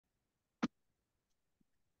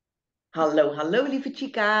Hallo, hallo lieve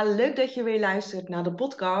Chica. Leuk dat je weer luistert naar de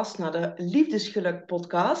podcast, naar de Liefdesgeluk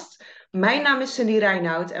podcast. Mijn naam is Cindy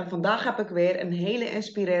Reinoud en vandaag heb ik weer een hele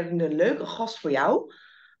inspirerende, leuke gast voor jou.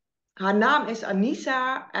 Haar naam is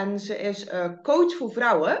Anissa en ze is coach voor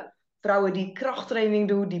vrouwen. Vrouwen die krachttraining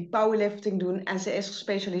doen, die powerlifting doen en ze is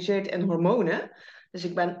gespecialiseerd in hormonen. Dus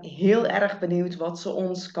ik ben heel erg benieuwd wat ze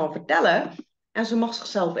ons kan vertellen. En ze mag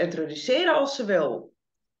zichzelf introduceren als ze wil.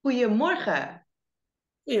 Goedemorgen.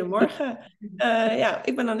 Goedemorgen. Ja,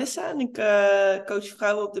 ik ben Anissa en ik coach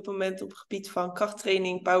vrouwen op dit moment op het gebied van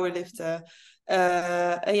krachttraining, powerliften.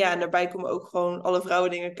 En daarbij komen ook gewoon alle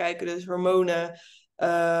vrouwendingen kijken, dus hormonen.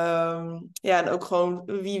 Ja, en ook gewoon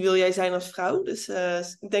wie wil jij zijn als vrouw. Dus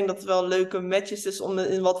ik denk dat het wel leuke matches is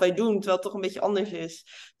in wat wij doen, terwijl het toch een beetje anders is.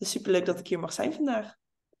 Dus superleuk dat ik hier mag zijn vandaag.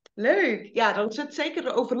 Leuk. Ja, dan zit zeker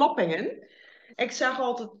de overlapping in. Ik zeg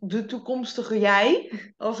altijd de toekomstige jij,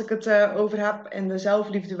 als ik het over heb in de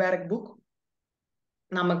zelfliefdewerkboek,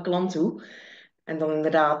 naar mijn klant toe. En dan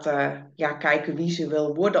inderdaad ja, kijken wie ze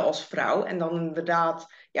wil worden als vrouw. En dan inderdaad,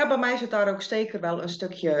 ja, bij mij zit daar ook zeker wel een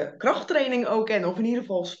stukje krachttraining ook in, of in ieder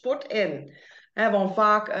geval sport in. Want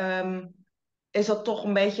vaak is dat toch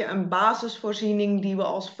een beetje een basisvoorziening die we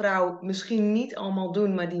als vrouw misschien niet allemaal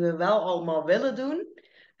doen, maar die we wel allemaal willen doen.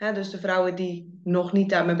 Dus de vrouwen die nog niet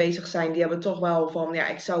daarmee bezig zijn, die hebben toch wel van, ja,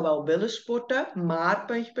 ik zou wel willen sporten, maar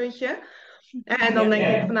puntje, puntje. En dan Ja.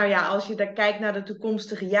 denk ik van, nou ja, als je dan kijkt naar de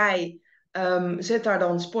toekomstige jij, zit daar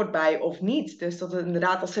dan sport bij of niet? Dus dat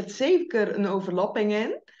inderdaad, er zit zeker een overlapping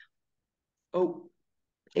in. Oh,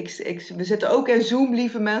 we zitten ook in Zoom,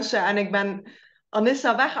 lieve mensen, en ik ben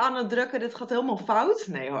Anissa weg aan het drukken. Dit gaat helemaal fout.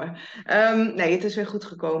 Nee hoor. Nee, het is weer goed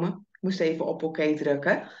gekomen. Ik moest even op oké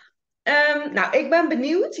drukken. Nou, ik ben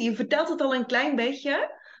benieuwd. Je vertelt het al een klein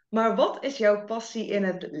beetje. Maar wat is jouw passie in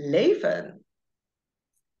het leven?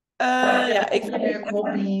 Ja, ik Je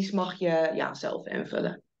hobby's mag je ja, zelf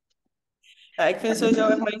invullen. Ja, ik vind sowieso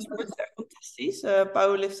echt mijn sport echt fantastisch.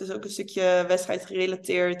 Powerlift is ook een stukje wedstrijd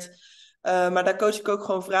gerelateerd. Maar daar coach ik ook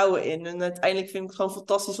gewoon vrouwen in. En uiteindelijk vind ik het gewoon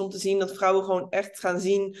fantastisch om te zien dat vrouwen gewoon echt gaan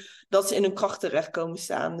zien dat ze in hun kracht terecht komen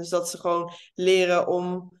staan. Dus dat ze gewoon leren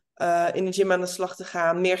om in de gym aan de slag te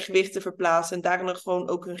gaan, meer gewicht te verplaatsen en daarin gewoon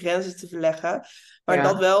ook hun grenzen te verleggen. Maar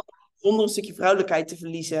dat Ja. wel zonder een stukje vrouwelijkheid te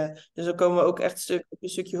verliezen. Dus dan komen we ook echt een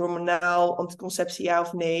stukje hormonaal, anticonceptie ja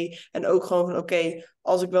of nee. En ook gewoon van oké,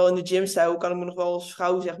 als ik wel in de gym sta, hoe kan ik me nog wel als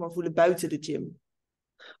vrouw zeg maar voelen buiten de gym?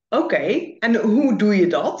 Oké, en hoe doe je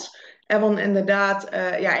dat? En want inderdaad,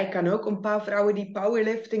 ja, ik ken ook een paar vrouwen die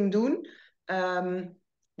powerlifting doen. Ehm,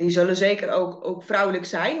 die zullen zeker ook vrouwelijk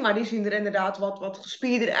zijn, maar die zien er inderdaad wat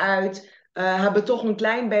gespierder uit. Hebben toch een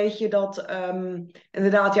klein beetje dat,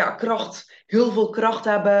 inderdaad, ja, kracht, heel veel kracht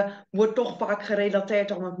hebben, wordt toch vaak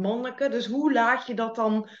gerelateerd aan het mannelijke. Dus hoe laat je dat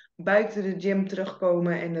dan buiten de gym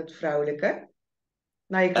terugkomen in het vrouwelijke?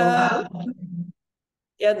 Naar je klant Uh, toe?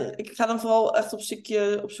 Ja, ik ga dan vooral echt op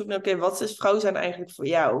zoek naar, oké, wat is vrouw zijn eigenlijk voor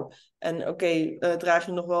jou? En oké, draag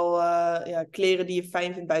je nog wel ja, kleren die je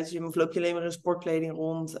fijn vindt buiten de gym, of loop je alleen maar in sportkleding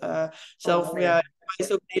rond? Oh, Zelf, ja, mooi. voor mij is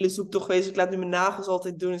het ook een hele zoektocht geweest. Ik laat nu mijn nagels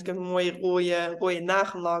altijd doen, dus ik heb een mooie rode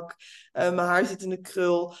nagellak. Mijn haar zit in de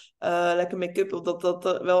krul, lekker make-up,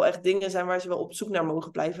 dat wel echt dingen zijn waar ze wel op zoek naar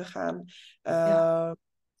mogen blijven gaan. Ja, Uh,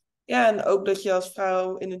 Ja, en ook dat je als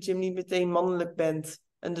vrouw in de gym niet meteen mannelijk bent.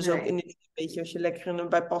 En dus ook nee. in de, weet je, als je lekker in een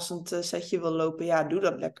bijpassend setje wil lopen, ja, doe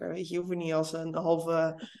dat lekker. Weet je, je hoeft er niet als een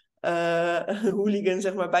halve hooligan,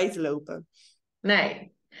 zeg maar, bij te lopen.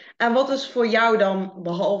 Nee. En wat is voor jou dan,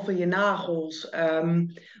 behalve je nagels,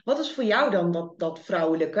 wat is voor jou dan dat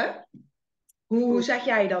vrouwelijke? Hoe Oeh. zeg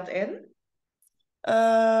jij dat in?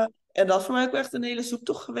 En dat is voor mij ook echt een hele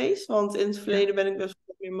zoektocht geweest. Want in het Ja. verleden ben ik best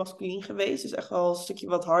wel meer masculien geweest. Dus echt wel een stukje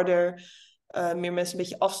wat harder. Meer mensen een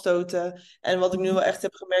beetje afstoten. En wat ik nu wel echt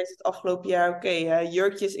heb gemerkt het afgelopen jaar. Oké,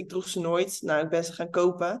 jurkjes, ik droeg ze nooit. Nou, ik ben ze gaan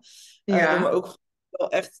kopen. Door me Ja, ook wel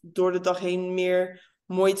echt door de dag heen meer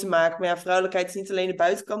mooi te maken. Maar ja, vrouwelijkheid is niet alleen de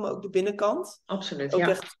buitenkant, maar ook de binnenkant. absoluut. Ook Ja.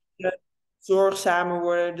 echt zorgzamer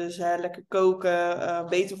worden. Dus lekker koken,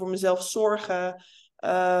 beter voor mezelf zorgen.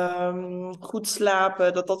 Goed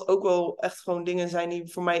slapen, dat ook wel echt gewoon dingen zijn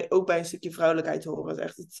die voor mij ook bij een stukje vrouwelijkheid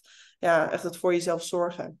horen. Ja, echt het voor jezelf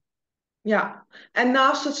zorgen. Ja. En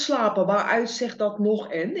naast het slapen, waar uitzicht dat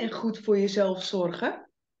nog in? En goed voor jezelf zorgen?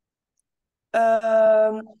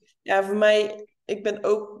 Ehm, ja, voor mij, ik ben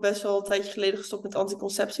ook best wel een tijdje geleden gestopt met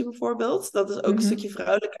anticonceptie bijvoorbeeld. Dat is ook een stukje Mhm.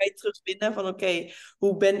 vrouwelijkheid terugvinden van oké,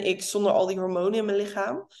 hoe ben ik zonder al die hormonen in mijn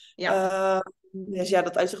lichaam? Ja. Ehm, dus ja,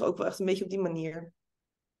 dat uitzicht ook wel echt een beetje op die manier.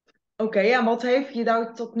 Oké, en wat heeft je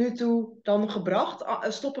nou tot nu toe dan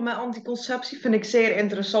gebracht? Stoppen met anticonceptie vind ik zeer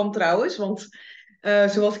interessant trouwens, want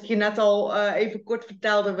Zoals ik je net al even kort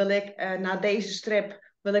vertelde, wil ik na deze strip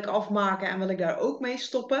wil ik afmaken en wil ik daar ook mee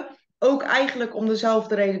stoppen. Ook eigenlijk om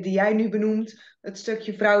dezelfde reden die jij nu benoemt. Het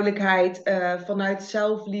stukje vrouwelijkheid, vanuit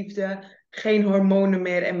zelfliefde, geen hormonen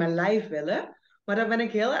meer in mijn lijf willen. Maar dan ben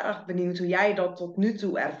ik heel erg benieuwd hoe jij dat tot nu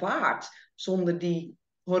toe ervaart, zonder die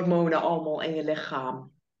hormonen allemaal in je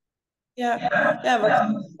lichaam. Ja, ja, wat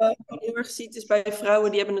je gewoon heel erg ziet is bij vrouwen,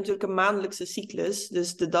 die hebben natuurlijk een maandelijkse cyclus.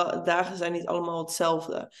 Dus de dagen zijn niet allemaal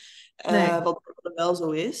hetzelfde. Nee. Wat wel zo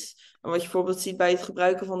is. Maar wat je bijvoorbeeld ziet bij het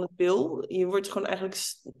gebruiken van de pil, je wordt gewoon eigenlijk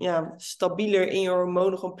ja, stabieler in je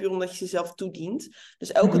hormonen, gewoon puur omdat je ze zelf toedient.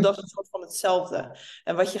 Dus elke Mhm. dag is een soort van hetzelfde.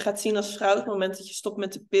 En wat je gaat zien als vrouw, op het moment dat je stopt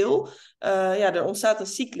met de pil, ja, er ontstaat een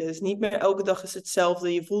cyclus. Niet meer elke dag is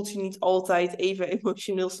hetzelfde. Je voelt je niet altijd even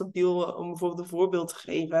emotioneel stabiel, om bijvoorbeeld een voorbeeld te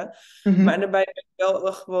geven. Maar Mhm. daarbij ben ik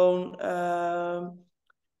wel gewoon,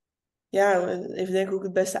 ja, even denken hoe ik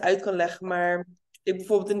het beste uit kan leggen. Maar ik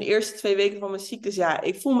bijvoorbeeld in de eerste 2 weken van mijn cyclus, ja,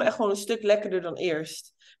 ik voel me echt gewoon een stuk lekkerder dan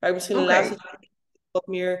eerst. Waar ik misschien de Oké. laatste tijd wat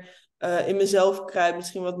meer in mezelf kruip,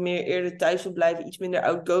 misschien wat meer eerder thuis wil blijven, iets minder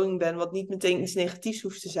outgoing ben, wat niet meteen iets negatiefs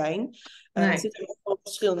hoeft te zijn. Het Nee. zit er echt wel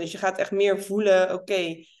verschil in. Dus je gaat echt meer voelen,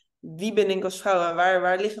 oké, wie ben ik als vrouw en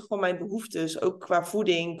waar liggen gewoon mijn behoeftes? Ook qua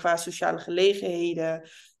voeding, qua sociale gelegenheden,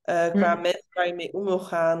 qua Hm. mensen waar je mee om wil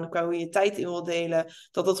gaan, qua hoe je je tijd in wil delen.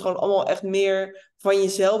 Dat het gewoon allemaal echt meer van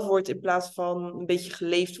jezelf wordt in plaats van een beetje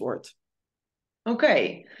geleefd wordt.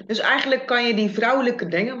 Oké, dus eigenlijk kan je die vrouwelijke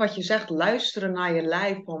dingen, wat je zegt, luisteren naar je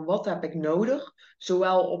lijf van wat heb ik nodig,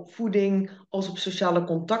 zowel op voeding als op sociale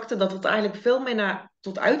contacten, dat het eigenlijk veel meer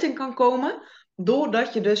tot uiting kan komen,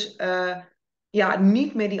 doordat je dus ja,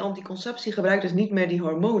 niet meer die anticonceptie gebruikt, dus niet meer die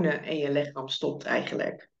hormonen in je lichaam stopt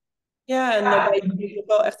eigenlijk. Ja, en daarbij toen ik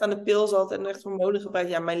wel echt aan de pil zat en echt hormonen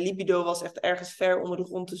gebruikte. Ja, mijn libido was echt ergens ver onder de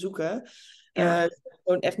grond te zoeken. Ja, Ik was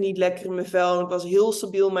gewoon echt niet lekker in mijn vel. En ik was heel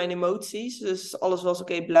stabiel in mijn emoties. Dus alles was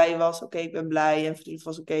oké, blij was oké, ik ben blij. En verdrietig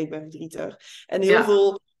was oké, ik ben verdrietig. En heel ja,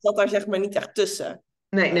 veel zat daar zeg maar niet echt tussen.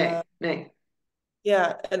 nee, Eh, nee, nee.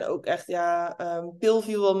 ja, en ook echt, ja, pil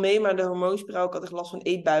viel wel mee, maar de hormoonspiraal, ik had echt last van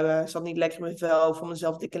eetbuien. Ik zat niet lekker in mijn vel, vond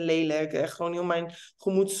mezelf dik en lelijk. Echt gewoon heel mijn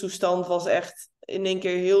gemoedstoestand was echt, in één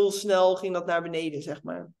keer heel snel ging dat naar beneden, zeg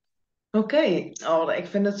maar. Oké, oh, ik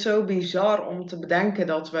vind het zo bizar om te bedenken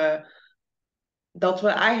dat we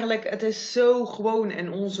eigenlijk, het is zo gewoon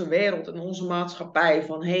in onze wereld, in onze maatschappij,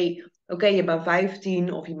 van hey, oké, je bent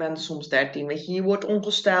 15 of je bent soms 13, weet je, je wordt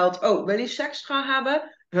ongesteld. Oh, wil je seks gaan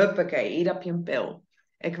hebben? Huppakee, hier heb je een pil.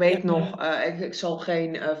 Ik weet Ja, nog, ik zal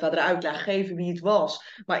geen verdere uitleg geven wie het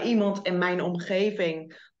was, maar iemand in mijn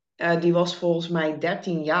omgeving, die was volgens mij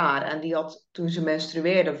 13 jaar en die had toen ze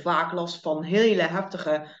menstrueerde vaak last van hele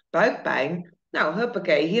heftige buikpijn. Nou,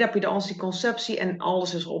 huppakee, hier heb je de anticonceptie en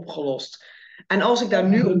alles is opgelost. En als ik daar ja,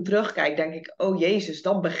 nu op terugkijk, denk ik, oh Jezus,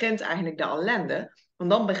 dan begint eigenlijk de ellende. Want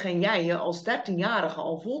dan begin jij je als 13-jarige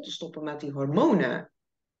al vol te stoppen met die hormonen.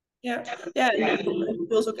 ja. Ja, en de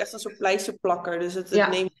pil is ook echt een soort pleisterplakker. Dus het Ja,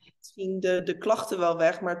 neemt misschien de klachten wel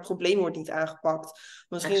weg, maar het probleem wordt niet aangepakt.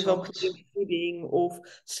 Misschien is het wel een probleem exact. met voeding of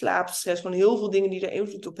slaapstress. Gewoon heel veel dingen die er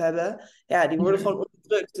invloed op hebben. Ja, die worden Mhm. gewoon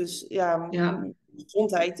onderdrukt. Dus ja, Ja,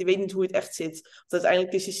 gezondheid, je weet niet hoe het echt zit. Want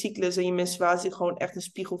uiteindelijk is je cyclus en je menstruatie gewoon echt een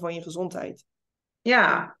spiegel van je gezondheid.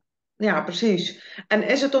 ja, ja, precies. En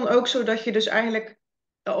is het dan ook zo dat je dus eigenlijk,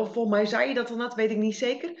 of volgens mij zei je dat dan net, weet ik niet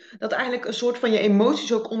zeker, dat eigenlijk een soort van je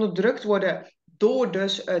emoties ook onderdrukt worden door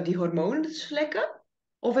dus die hormonen te slikken?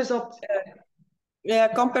 Of is dat, Ja,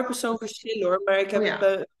 kan per persoon verschillen hoor, maar ik oh heb het ja,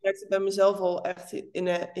 bij, ik merkte het bij mezelf al echt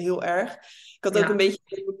heel erg. Ik had ook een ja, beetje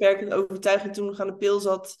een beperkende overtuiging toen ik aan de pil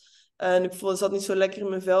zat. En ik vond, het zat niet zo lekker in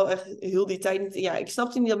mijn vel, echt heel die tijd niet. Ja, ik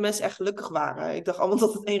snapte niet dat mensen echt gelukkig waren. Ik dacht allemaal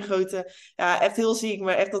dat het één grote, ja, echt heel ziek,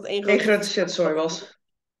 maar echt dat één één grote grote facade shitzooi was. was.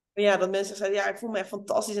 Maar ja, dat mensen zeiden, ja, ik voel me echt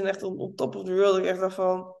fantastisch en echt on top of the world. Ik echt dacht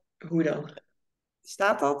van, Hoe dan?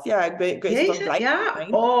 staat dat? Ja, ik weet dat ik Jezus, blij ja?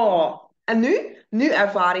 ben. Oh. En nu? Nu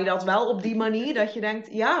ervaar je dat wel op die manier dat je denkt,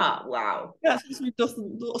 ja, wauw. Ja, soms weer toch,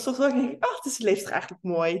 soms denk ik, ach, het leeft toch eigenlijk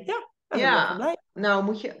mooi. Ja, daar ben ik wel van Ja. blij. Nou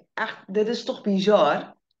moet je echt, dit is toch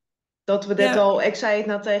bizar dat we dit Ja, al, ik zei het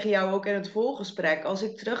net tegen jou ook in het voorgesprek, als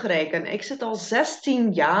ik terugreken, ik zit al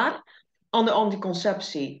 16 jaar aan de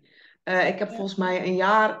anticonceptie. Ik heb ja, volgens mij een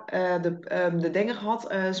jaar de dingen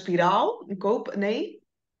gehad, spiraal, een koop, nee,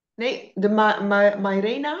 de Mirena,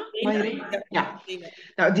 Lena? Ja, ja. Lena.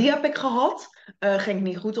 Nou, die heb ik gehad. Ging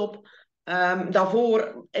niet goed op.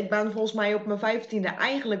 Daarvoor, ik ben volgens mij op mijn 15e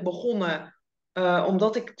eigenlijk begonnen.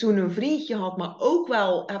 Omdat ik toen een vriendje had, maar ook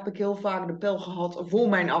wel heb ik heel vaak de pil gehad voor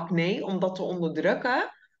mijn acne, om dat te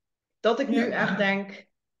onderdrukken. Dat ik nu Ja, echt denk,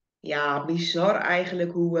 ja, bizar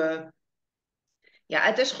eigenlijk hoe. Ja,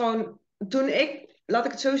 het is gewoon. Toen ik laat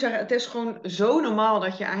ik het zo zeggen, het is gewoon zo normaal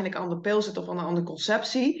dat je eigenlijk aan de pil zit of aan de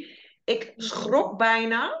anticonceptie. Ik schrok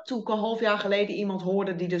bijna toen ik een half jaar geleden iemand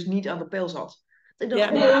hoorde die dus niet aan de pil zat. Ik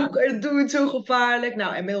dacht, Ja, oh, kan je dat doen? Het is zo gevaarlijk.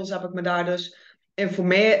 Nou, inmiddels heb ik me daar dus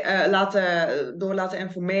door laten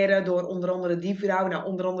informeren door onder andere die vrouw. Nou,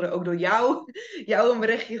 onder andere ook door jou een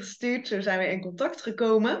berichtje gestuurd. Zo zijn we in contact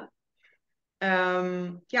gekomen.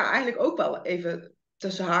 Ja, eigenlijk ook wel even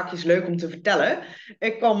tussen haakjes leuk om te vertellen.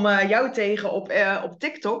 Ik kwam jou tegen op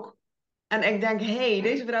TikTok. En ik denk, hey,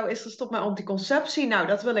 deze vrouw is gestopt met anticonceptie. Nou,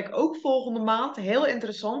 dat wil ik ook volgende maand. Heel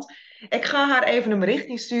interessant. Ik ga haar even een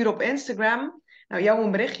berichtje sturen op Instagram. Nou, jou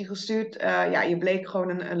een berichtje gestuurd. Ja, je bleek gewoon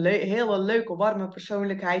een hele leuke, warme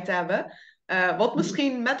persoonlijkheid te hebben. Wat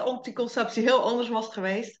misschien met anticonceptie heel anders was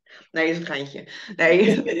geweest. Nee, is een geintje.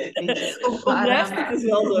 Nee, niet. Maar oprecht, het is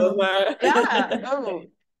wel zo, maar... ja, oh. Nou,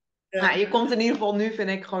 Ja. je komt in ieder geval nu, vind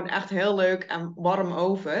ik, gewoon echt heel leuk en warm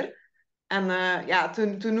over. En ja,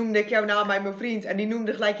 toen noemde ik jouw naam bij mijn vriend. En die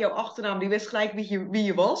noemde gelijk jouw achternaam. Die wist gelijk wie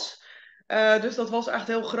je was. Dus dat was echt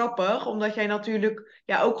heel grappig. Omdat jij natuurlijk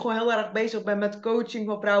ja, ook gewoon heel erg bezig bent met coaching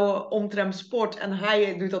van vrouwen omtrent sport. En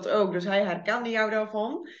hij doet dat ook. Dus hij herkende jou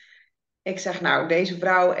daarvan. Ik zeg nou, deze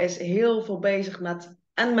vrouw is heel veel bezig met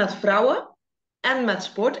vrouwen en met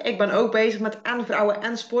sport. Ik ben ook bezig met en vrouwen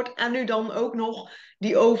en sport. En nu dan ook nog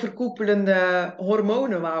die overkoepelende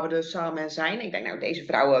hormonen waar we dus samen in zijn. Ik denk nou, deze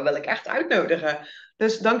vrouwen wil ik echt uitnodigen.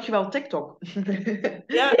 Dus dankjewel TikTok.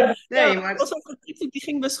 Ja, ja, Nee, dat maar was ook een TikTok, die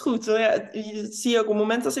ging best goed. Hoor. Ja, je zie je ook op het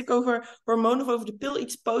moment als ik over hormonen of over de pil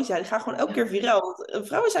iets post, ja, die gaan gewoon elke keer viraal. Want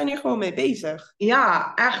vrouwen zijn hier gewoon mee bezig.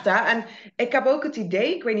 ja, echt hè. En ik heb ook het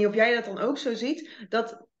idee, ik weet niet of jij dat dan ook zo ziet,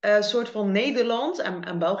 dat soort van Nederland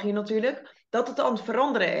en België natuurlijk, dat het aan het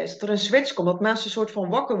veranderen is. Dat er een switch komt, dat mensen een soort van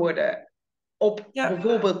wakker worden op Ja,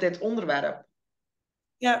 bijvoorbeeld dit onderwerp.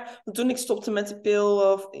 ja, want toen ik stopte met de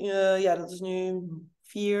pil, ja, dat is nu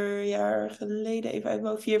 4 jaar geleden, even uit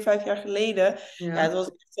mijn hoofd, 4, 5 jaar geleden. Ja, het Ja, was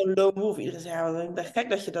echt zo'n low move. Iedereen zei, ja, ik ben gek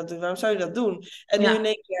dat je dat doet. Waarom zou je dat doen? En nu in ja,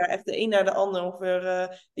 één keer, ja, echt de een naar de ander. Ongeveer,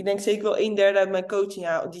 ik denk zeker wel 1/3 uit mijn coaching,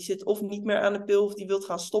 ja, die zit of niet meer aan de pil, of die wil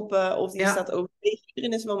gaan stoppen, of die ja, staat overwegen.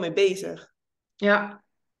 Iedereen is er wel mee bezig. ja.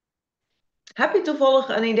 Heb je toevallig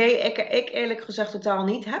een idee, ik eerlijk gezegd totaal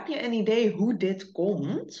niet, heb je een idee hoe dit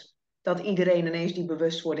komt? Dat iedereen ineens die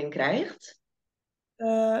bewustwording krijgt?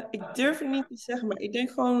 Ik durf het niet te zeggen, maar ik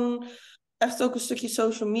denk gewoon echt ook een stukje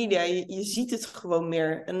social media. Je ziet het gewoon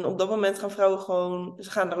meer. En op dat moment gaan vrouwen gewoon,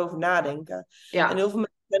 ze gaan daarover nadenken. En Ja. heel veel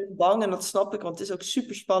mensen zijn bang en dat snap ik, want het is ook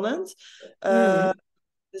super spannend. Mhm.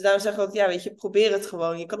 Dus daarom zeggen we ook, ja, weet je, probeer het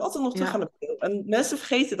gewoon. Je kan altijd nog terug aan Ja. de pil. En mensen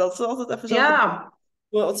vergeten dat. Ze altijd even zo van, Ja,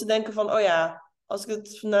 want ze denken van, oh ja, als ik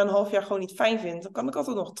het na een half jaar gewoon niet fijn vind, dan kan ik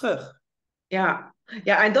altijd nog terug. ja.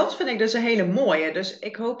 Ja, en dat vind ik dus een hele mooie. Dus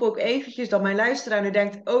ik hoop ook eventjes dat mijn luisteraar nu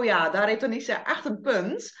denkt, oh ja, daar heeft Anissa echt een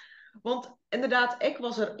punt. Want inderdaad, ik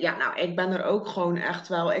was er, ja, nou, ik ben er ook gewoon echt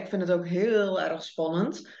wel. Ik vind het ook heel erg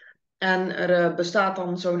spannend. En er bestaat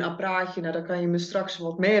dan zo'n apparaatje, nou, daar kan je me straks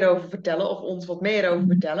wat meer over vertellen, of ons wat meer over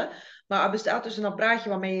vertellen. Maar er bestaat dus een apparaatje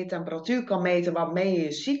waarmee je temperatuur kan meten, waarmee je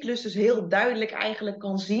je cyclus dus heel duidelijk eigenlijk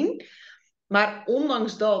kan zien. Maar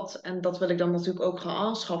ondanks dat, en dat wil ik dan natuurlijk ook gaan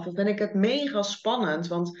aanschaffen, vind ik het mega spannend.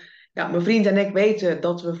 Want ja, mijn vriend en ik weten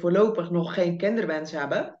dat we voorlopig nog geen kinderwens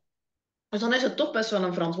hebben. Dus dan is het toch best wel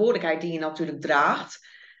een verantwoordelijkheid die je natuurlijk draagt.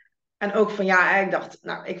 En ook van ja, ik dacht,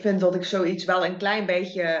 nou, ik vind dat ik zoiets wel een klein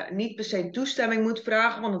beetje niet per se toestemming moet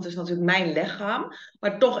vragen, want het is natuurlijk mijn lichaam.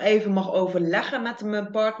 Maar toch even mag overleggen met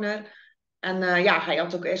mijn partner. En ja, hij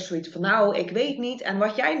had ook eerst zoiets van, nou, ik weet niet. En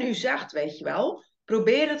wat jij nu zegt, weet je wel,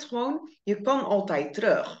 probeer het gewoon. Je kan altijd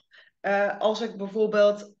terug. Als ik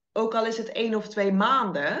bijvoorbeeld, ook al is het 1 of 2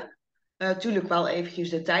 maanden, tuurlijk wel eventjes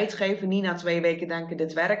de tijd geven. Niet na 2 weken denken,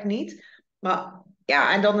 dit werkt niet. Maar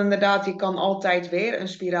ja, en dan inderdaad, je kan altijd weer een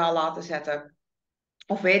spiraal laten zetten.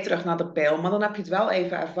 Of weer terug naar de pil. Maar dan heb je het wel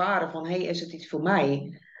even ervaren van, hé, hey, is het iets voor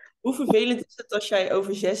mij? Hoe vervelend is het als jij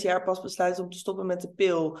over 6 jaar pas besluit om te stoppen met de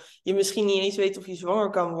pil? Je misschien niet eens weet of je zwanger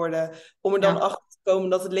kan worden, om er dan Ja, achter te komen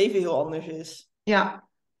dat het leven heel anders is. ja,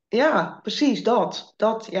 ja, precies dat.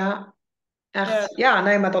 Dat, ja, Ja, echt. Ja,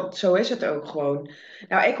 nee, maar dat, zo is het ook gewoon.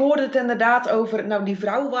 Nou, ik hoorde het inderdaad over, nou, die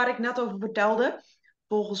vrouw waar ik net over vertelde.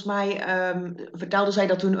 Volgens mij vertelde zij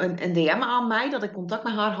dat toen een DM aan mij, dat ik contact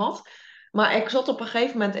met haar had. Maar ik zat op een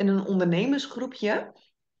gegeven moment in een ondernemersgroepje.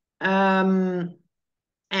 Ehm,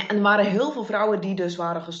 en er waren heel veel vrouwen die dus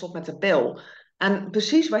waren gestopt met de pil. En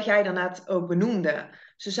precies wat jij daarnet ook benoemde.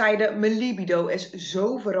 Ze zeiden, mijn libido is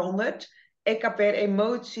zo veranderd. Ik heb weer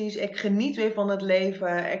emoties, ik geniet weer van het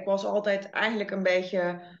leven. Ik was altijd eigenlijk een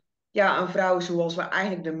beetje ja, een vrouw zoals we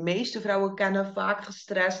eigenlijk de meeste vrouwen kennen. Vaak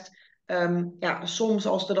gestrest, Ja, soms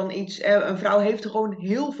als er dan iets... een vrouw heeft er gewoon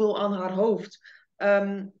heel veel aan haar hoofd.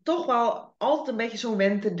 Toch wel altijd een beetje zo'n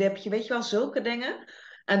winterdipje, weet je wel, zulke dingen.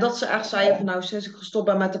 En dat ze echt zei van nou, sinds ik gestopt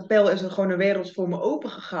ben met de pil is er gewoon een wereld voor me open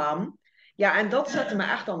gegaan. Ja, en dat zette me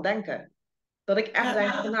echt aan het denken. Dat ik echt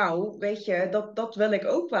denk van nou, weet je, dat wil ik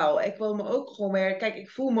ook wel. Ik wil me ook gewoon weer... Kijk, ik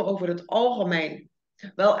voel me over het algemeen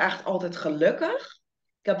wel echt altijd gelukkig.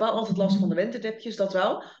 Ik heb wel altijd last van de winterdipjes, dat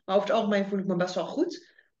wel. Maar over het algemeen voel ik me best wel goed.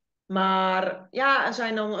 Maar ja, er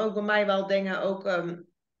zijn dan ook bij mij wel dingen ook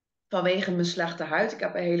vanwege mijn slechte huid. Ik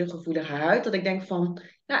heb een hele gevoelige huid. Dat ik denk van,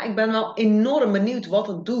 ja, ik ben wel enorm benieuwd wat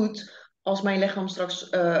het doet als mijn lichaam straks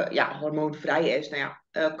ja, hormoonvrij is. Nou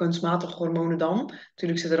ja, kunstmatige hormonen dan.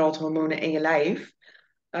 Natuurlijk zitten er altijd hormonen in je lijf.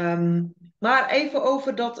 Ehm, maar even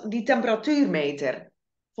over die temperatuurmeter.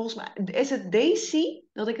 Volgens mij is het Daisy,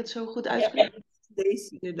 dat ik het zo goed Ja, uitspreek.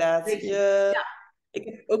 deze inderdaad. Daisy. Ja. Ik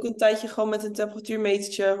heb ook een tijdje gewoon met een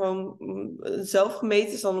temperatuurmetertje gewoon zelf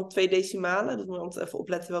gemeten. Is dan op 2 decimalen. Dus moet je altijd even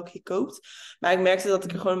opletten welke je koopt. Maar ik merkte dat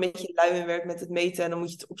ik er gewoon een beetje lui in werd met het meten. En dan moet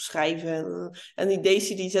je het opschrijven. En die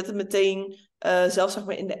Daisy die zet het meteen zelf zeg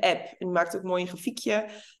maar in de app. En die maakt ook mooi een grafiekje.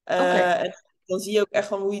 Oké. En dan zie je ook echt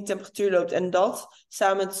gewoon hoe je temperatuur loopt. En dat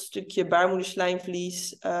samen met een stukje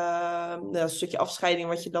baarmoederslijmvlies. Nou, een stukje afscheiding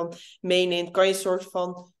wat je dan meeneemt. Kan je een soort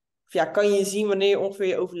van ja, kan je zien wanneer ongeveer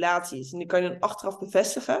je ovulatie is. En die kan je dan achteraf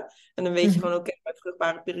bevestigen. En dan weet je gewoon, Mhm. oké, mijn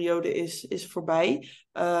vruchtbare periode is voorbij.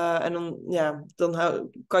 En dan, ja, dan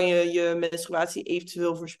kan je je menstruatie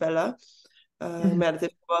eventueel voorspellen. Mhm. Maar ja, dat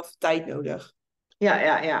heeft wel even tijd nodig. Ja,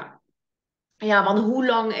 ja, ja. Ja, want hoe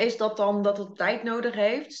lang is dat dan dat het tijd nodig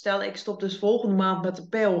heeft? Stel, ik stop dus volgende maand met de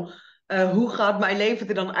pil. Hoe gaat mijn leven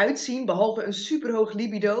er dan uitzien? Behalve een superhoog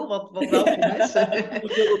libido, wat welkom is.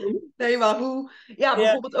 Ik wil dat niet. Nee, maar hoe... Ja, Ja,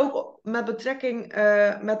 bijvoorbeeld ook met betrekking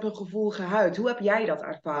met mijn gevoelige huid. Hoe heb jij dat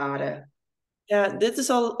ervaren? ja, dit is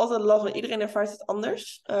altijd lastig. Iedereen ervaart het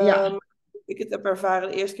anders. Ja. Ik het heb ervaren,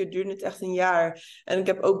 de eerste keer duurde het echt een jaar. En ik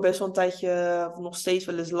heb ook best wel een tijdje, of nog steeds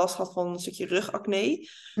wel eens last gehad van een stukje rugacne.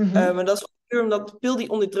 Mhm. Maar dat is puur omdat de pil die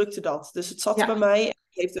onderdrukte dat. Dus het zat bij Ja. mij.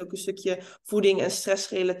 Het heeft ook een stukje voeding- en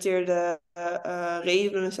stressgerelateerde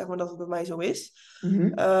redenen, zeg maar, dat het bij mij zo is.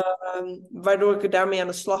 Mhm. Waardoor ik er daarmee aan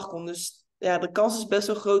de slag kon. Dus ja, de kans is best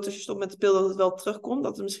wel groot als je stopt met de pil dat het wel terugkomt.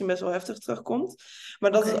 Dat het misschien best wel heftig terugkomt.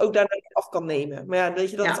 Maar dat het Oké. ook daarna weer af kan nemen. Maar ja, weet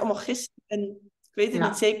je, dat is Ja. allemaal gisteren. En ik weet het niet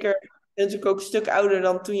Ja. zeker. Je bent natuurlijk ook een stuk ouder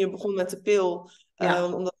dan toen je begon met de pil. Ja.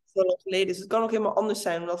 Omdat het zo lang geleden is. Het kan ook helemaal anders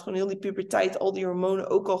zijn. Omdat gewoon heel die puberteit, al die hormonen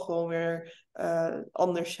ook al gewoon weer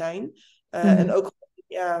anders zijn. En Mhm. ook,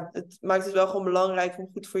 ja, het maakt het wel gewoon belangrijk om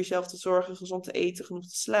goed voor jezelf te zorgen. Gezond te eten, genoeg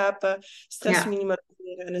te slapen. Stress te Ja.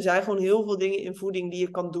 minimaliseren. En er zijn gewoon heel veel dingen in voeding die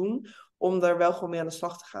je kan doen om daar wel gewoon mee aan de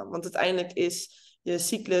slag te gaan. Want uiteindelijk is je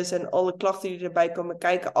cyclus en alle klachten die erbij komen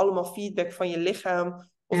kijken, allemaal feedback van je lichaam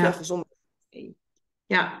of jij Ja. gezond bent.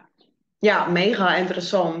 Ja. Ja, mega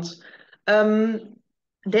interessant. Ehm,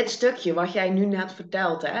 dit stukje wat jij nu net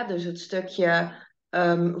vertelt, hè? Dus het stukje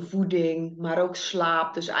voeding, maar ook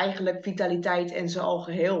slaap, dus eigenlijk vitaliteit in zijn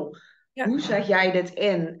algeheel. Ja. Hoe zet jij dit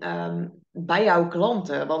in bij jouw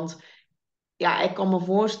klanten? Want ja, ik kan me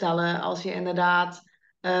voorstellen als je inderdaad...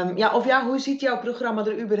 ja, of ja, hoe ziet jouw programma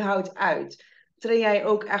er überhaupt uit? Train jij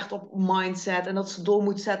ook echt op mindset en dat ze door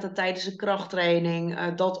moet zetten tijdens een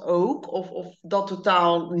krachttraining? Dat ook? Of dat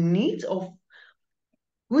totaal niet? Of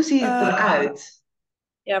hoe ziet het Uh, eruit?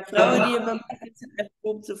 ja, vrouwen die je bij mij zitten, zijn echt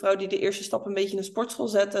bijvoorbeeld de vrouw die de eerste stap een beetje in de sportschool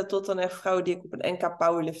zetten, tot dan echt vrouwen die ik op een NK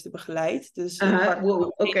powerliften begeleid. Dus ik pak Wow,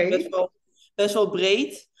 oké. best wel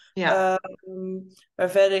breed. Ja, Ehm, maar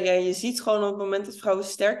verder, ja, je ziet gewoon op het moment dat vrouwen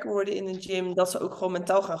sterker worden in de gym, dat ze ook gewoon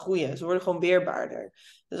mentaal gaan groeien. Ze worden gewoon weerbaarder.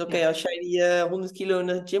 Dus oké, ja, als jij die 100 kilo in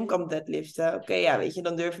de gym kan deadliften, oké, ja, weet je,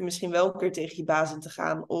 dan durf je misschien wel een keer tegen je baas in te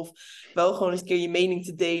gaan. Of wel gewoon eens een keer je mening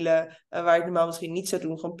te delen, waar ik normaal misschien niet zou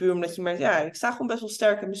doen. Gewoon puur omdat je merkt, ja, ik sta gewoon best wel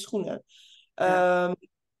sterk in mijn schoenen. ja. Ehm,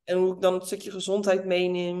 en hoe ik dan het stukje gezondheid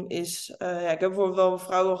meeneem is... ja, ik heb bijvoorbeeld wel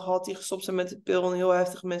vrouwen gehad die gestopt zijn met de pil en heel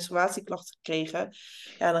heftige menstruatieklachten gekregen.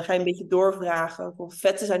 Ja, dan ga je een beetje doorvragen. Bijvoorbeeld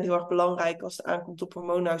vetten zijn heel erg belangrijk als het aankomt op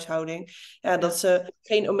hormoonhuishouding. Ja, dat Ja. ze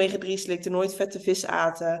geen omega-3 slikten, nooit vette vis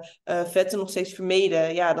aten, vetten nog steeds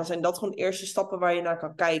vermeden. Ja, dan zijn dat gewoon eerste stappen waar je naar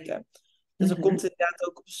kan kijken. Dus dan Mhm. komt het inderdaad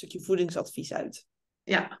ook op een stukje voedingsadvies uit.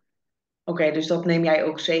 Ja. Oké, dus dat neem jij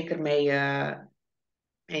ook zeker mee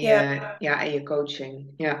Ja, in je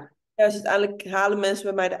coaching. Ja, ja, dus uiteindelijk halen mensen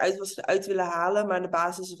bij mij eruit wat ze eruit willen halen. Maar de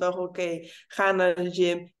basis is wel gewoon, oké, ga naar de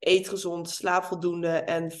gym, eet gezond, slaap voldoende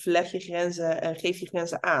en verleg je grenzen en geef je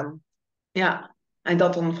grenzen aan. ja. En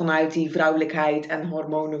dat dan vanuit die vrouwelijkheid en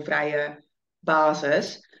hormonenvrije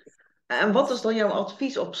basis. En wat is dan jouw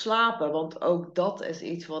advies op slapen? Want ook dat is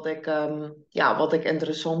iets wat ik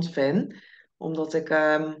interessant vind. Omdat ik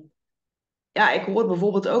hoor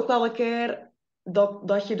bijvoorbeeld ook wel een keer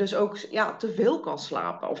dat je dus ook te veel kan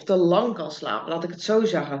slapen of te lang kan slapen, laat ik het zo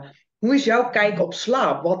zeggen. Hoe is jouw kijk op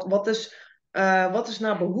slaap? Wat is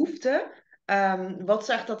naar behoefte? Wat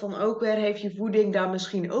zegt dat dan ook weer? Heeft je voeding daar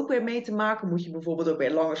misschien ook weer mee te maken? Moet je bijvoorbeeld ook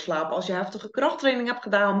weer langer slapen als je heftige krachttraining hebt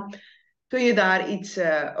gedaan? Kun je daar iets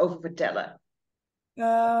over vertellen?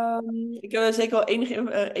 Ik heb er zeker wel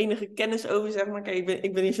enige kennis over, zeg maar. Kijk,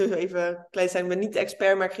 ik ben hier sowieso even klein zijn. Ik ben niet de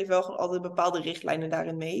expert, maar ik geef wel gewoon altijd bepaalde richtlijnen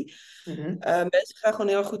daarin mee. Mhm. Mensen gaan gewoon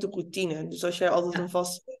heel erg goed op routine. Dus als jij altijd Ja, een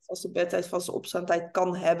vaste bedtijd, vaste opstaantijd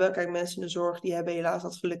kan hebben. Kijk, mensen in de zorg, die hebben helaas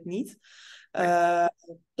dat geluk niet. nee. Uh,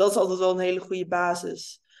 Dat is altijd wel een hele goede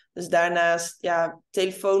basis. Dus daarnaast, ja,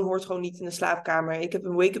 telefoon hoort gewoon niet in de slaapkamer. Ik heb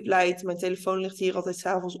een wake-up light. Mijn telefoon ligt hier altijd 's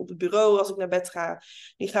avonds op het bureau als ik naar bed ga.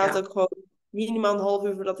 Die gaat Ja, ook gewoon minimaal een half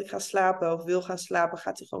uur voordat ik ga slapen of wil gaan slapen,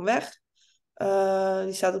 gaat hij gewoon weg.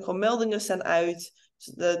 Die staat ook gewoon meldingen staan uit.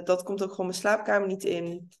 Dus dat komt ook gewoon mijn slaapkamer niet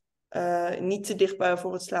in. Niet te dicht bij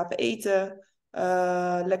voor het slapen eten.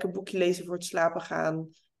 Lekker boekje lezen voor het slapen gaan.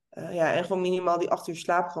 Ja, en gewoon minimaal die 8 uur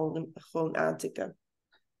slaap gewoon aantikken.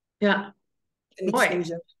 ja, En niet mooi.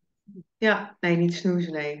 snoezen. Ja, nee, niet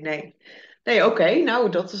snoezen, nee, nee. Nee, oké, nou,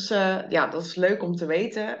 dat is leuk om te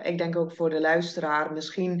weten. Ik denk ook voor de luisteraar,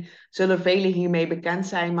 misschien zullen velen hiermee bekend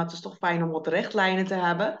zijn, maar het is toch fijn om wat richtlijnen te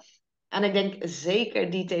hebben. En ik denk zeker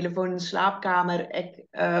die telefoon in de slaapkamer.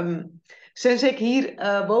 Sinds ik hier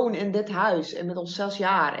woon in dit huis, inmiddels 6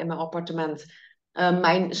 jaar in mijn appartement,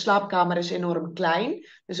 mijn slaapkamer is enorm klein.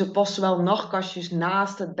 Dus er passen wel nachtkastjes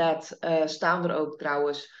naast het bed, staan er ook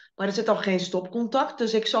trouwens. Maar er zit al geen stopcontact,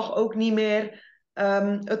 dus ik zag ook niet meer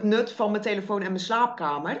het nut van mijn telefoon in mijn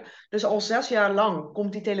slaapkamer. Dus al 6 jaar lang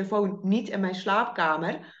komt die telefoon niet in mijn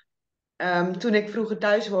slaapkamer. Toen ik vroeger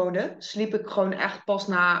thuis woonde, sliep ik gewoon echt pas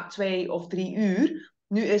na 2 of 3 uur.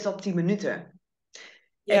 Nu is dat 10 minuten.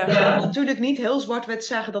 Ik wil Ja, natuurlijk niet heel zwart-wit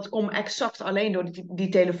zeggen dat komt exact alleen door die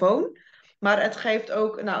telefoon. Maar het geeft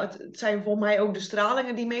ook, nou, het zijn volgens mij ook de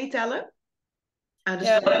stralingen die meetellen. De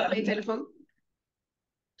ja, straling van je telefoon.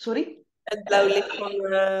 Sorry? het blauwe licht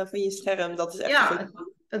van je scherm, dat is echt een Ja,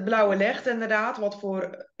 foto. het blauwe licht inderdaad. Wat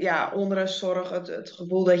voor onrust zorgt. Het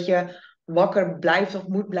gevoel dat je wakker blijft of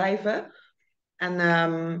moet blijven.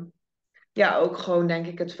 En ook gewoon denk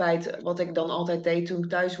ik het feit wat ik dan altijd deed toen ik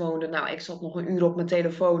thuis woonde. Nou, ik zat nog een uur op mijn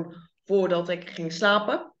telefoon voordat ik ging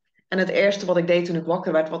slapen. En het eerste wat ik deed toen ik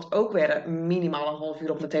wakker werd, was ook weer minimaal een half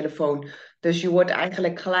uur op mijn telefoon. Dus je wordt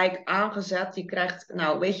eigenlijk gelijk aangezet. Je krijgt,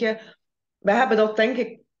 nou weet je, we hebben dat denk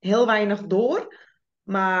ik heel weinig door.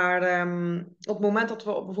 Maar op het moment dat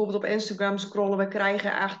we bijvoorbeeld op Instagram scrollen, we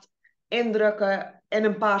krijgen echt indrukken in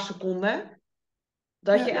een paar seconden.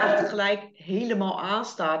 Dat je Ja, echt gelijk helemaal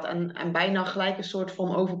aanstaat en bijna gelijk een soort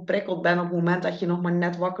van overprikkeld bent op het moment dat je nog maar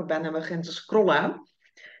net wakker bent en begint te scrollen.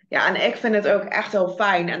 Ja, en ik vind het ook echt heel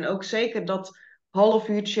fijn. En ook zeker dat half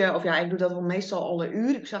uurtje, of ja, ik doe dat wel meestal alle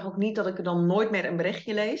uur. Ik zeg ook niet dat ik er dan nooit meer een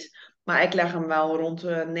berichtje lees. Maar ik leg hem wel rond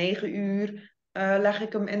de 9 uur, leg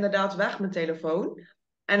ik hem inderdaad weg, mijn telefoon.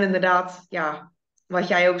 En inderdaad, ja, wat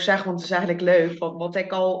jij ook zegt, want het is eigenlijk leuk. Wat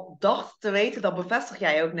ik al dacht te weten, dat bevestig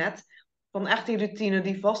jij ook net. Van echt die routine,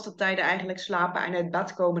 die vaste tijden eigenlijk slapen en uit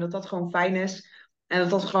bed komen, dat dat gewoon fijn is. En dat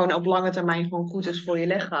dat gewoon op lange termijn gewoon goed is voor je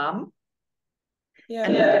lichaam. En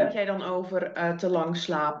hoe ja. denk jij dan over te lang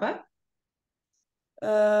slapen?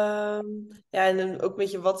 Ehm, ja, en dan ook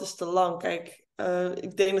met je wat is te lang. Kijk,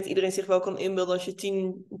 ik denk dat iedereen zich wel kan inbeelden als je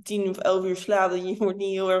 10 of 11 uur slaapt. En je wordt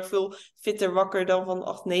niet heel erg veel fitter wakker dan van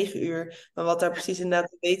 8, 9 uur. Maar wat daar precies inderdaad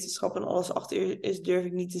de wetenschap en alles achter is, durf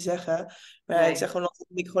ik niet te zeggen. Maar ja, ik zeg Nee. gewoon altijd,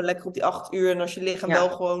 ik gewoon lekker op die 8 uur. En als je lichaam wel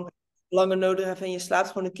Ja, gewoon langer nodig heeft en je slaapt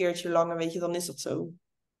gewoon een keertje langer, weet je, dan is dat zo.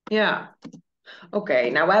 ja. Oké,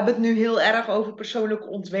 nou we hebben het nu heel erg over persoonlijke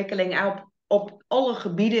ontwikkeling op alle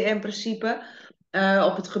gebieden in principe.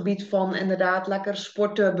 Op het gebied van inderdaad lekker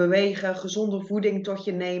sporten, bewegen, gezonde voeding tot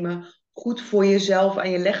je nemen. Goed voor jezelf en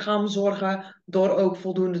je lichaam zorgen door ook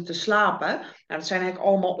voldoende te slapen. Nou, dat zijn eigenlijk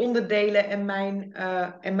allemaal onderdelen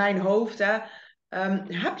in mijn hoofd. Hè.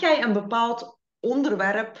 Heb jij een bepaald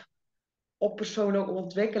onderwerp op persoonlijke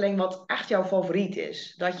ontwikkeling wat echt jouw favoriet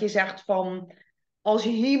is? Dat je zegt van, als je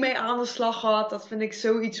hiermee aan de slag gaat, dat vind ik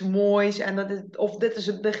zoiets moois. En of dit is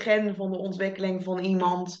het begin van de ontwikkeling van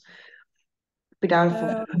iemand. Heb je daar een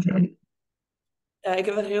Eh, voorbeeld in? Ja, ik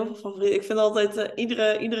heb er heel veel favorieten. Ik vind altijd,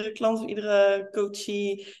 iedere klant of iedere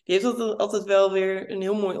coachie, die heeft altijd wel weer een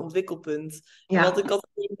heel mooi ontwikkelpunt. En wat Ja, ik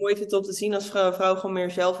altijd heel mooi vind om te zien als vrouwen gewoon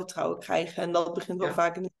meer zelfvertrouwen krijgen. En dat begint wel ja,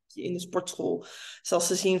 vaak in het in de sportschool. Dus als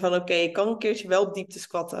ze zien van oké, ik kan een keertje wel op diepte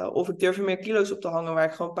squatten. Of ik durf er meer kilo's op te hangen waar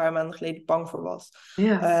ik gewoon een paar maanden geleden bang voor was.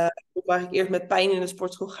 Ja, Of waar ik eerst met pijn in de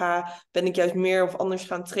sportschool ga, ben ik juist meer of anders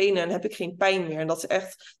gaan trainen en heb ik geen pijn meer. En dat is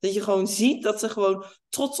echt, dat je gewoon ziet dat ze gewoon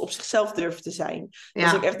trots op zichzelf durven te zijn. Dat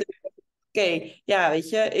is ook ja. echt, oké, ja, weet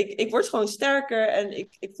je, ik word gewoon sterker en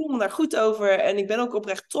ik voel me daar goed over en ik ben ook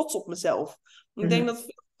oprecht trots op mezelf. Ik denk Mhm. dat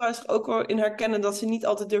veel vrouwen zich ook wel in herkennen dat ze niet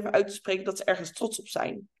altijd durven uit te spreken dat ze ergens trots op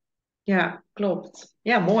zijn. Ja, klopt.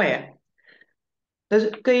 Ja, mooi hè.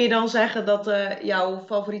 Dus kun je dan zeggen dat jouw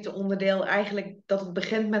favoriete onderdeel eigenlijk dat het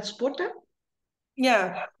begint met sporten?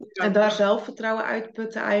 Ja, En ja. daar zelfvertrouwen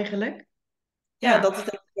uitputten eigenlijk? Ja, Ja, dat is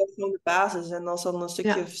denk ik wel gewoon de basis. En als dan een stukje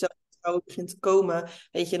ja, zelfvertrouwen begint te komen,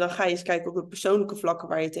 weet je, dan ga je eens kijken op de persoonlijke vlakken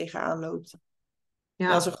waar je tegenaan loopt. En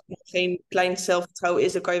als ja, er geen klein zelfvertrouwen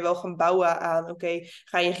is, dan kan je wel gaan bouwen aan, oké,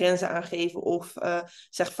 ga je grenzen aangeven of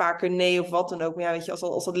zeg vaker nee of wat dan ook. Maar ja, weet je,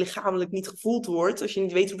 als dat lichamelijk niet gevoeld wordt, als je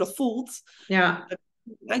niet weet hoe dat voelt, ja. dan kan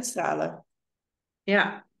je het uitstralen.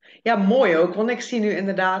 Ja. Ja, mooi ook, want ik zie nu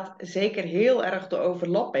inderdaad zeker heel erg de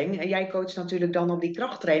overlapping. En jij coacht natuurlijk dan op die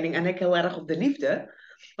krachttraining en ik heel erg op de liefde.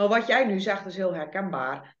 Maar wat jij nu zegt is heel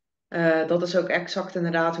herkenbaar. Dat is ook exact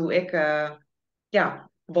inderdaad hoe ik, ja,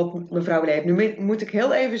 wat mevrouw leert. Nu moet ik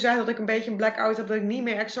heel even zeggen dat ik een beetje een blackout heb, dat ik niet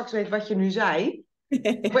meer exact weet wat je nu zei.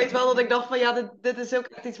 Ik weet wel dat ik dacht van ja, dit is ook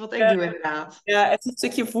echt iets wat ik Ja, doe inderdaad. ja, echt een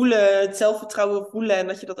stukje voelen, het zelfvertrouwen voelen en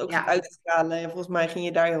dat je dat ook gaat Ja. uitstralen. En volgens mij ging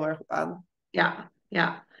je daar heel erg op aan. Ja,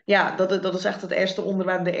 ja. Ja, dat is echt het eerste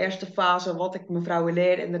onderwerp, de eerste fase wat ik mevrouwen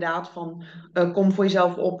leer, inderdaad, van kom voor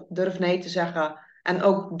jezelf op, durf nee te zeggen. En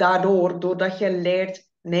ook daardoor, doordat je leert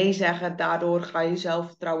nee zeggen, daardoor ga je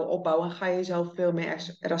zelfvertrouwen opbouwen en ga je jezelf veel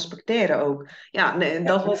meer respecteren ook. Ja, nee,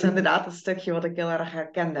 dat was inderdaad het stukje wat ik heel erg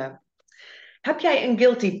herkende. Heb jij een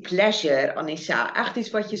guilty pleasure, Anissa? Echt iets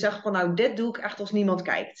wat je zegt van nou, dit doe ik echt als niemand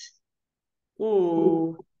kijkt?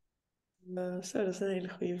 Oeh, zo, dat is een hele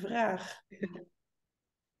goede vraag.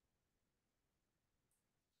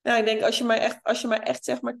 Ja, ik denk als je mij echt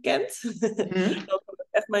zeg maar kent, Mhm. dan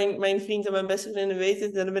echt mijn vriend en mijn beste vriendinnen weten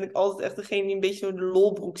het, en dan ben ik altijd echt degene die een beetje zo de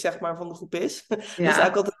lolbroek zeg maar van de groep is. Dus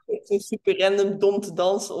eigenlijk Ja, altijd zo super random dom te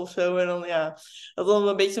dansen of zo. En dan ja, dat is dan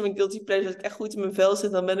een beetje zo mijn guilty pleasure. Als ik echt goed in mijn vel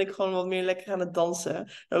zit, dan ben ik gewoon wat meer lekker aan het dansen.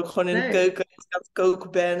 En ook gewoon in de leuk. keuken, als ik aan het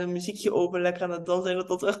koken ben, een muziekje op en lekker aan het dansen. En dat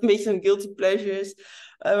dat echt een beetje een guilty pleasure is,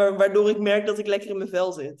 waardoor ik merk dat ik lekker in mijn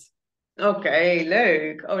vel zit. Oké,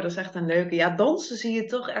 leuk. Oh, dat is echt een leuke. Ja, dansen zie je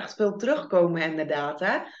toch echt veel terugkomen, inderdaad,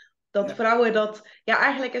 hè? Dat Ja. vrouwen dat... Ja,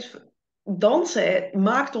 eigenlijk is dansen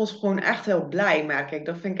maakt ons gewoon echt heel blij, merk ik.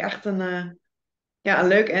 Dat vind ik echt ja, een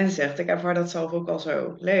leuk inzicht. Ik ervaar dat zelf ook al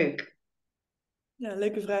zo. Leuk. Ja,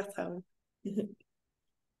 leuke vraag trouwens.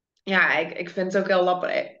 Ja, ik vind het ook heel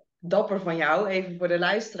dapper van jou, even voor de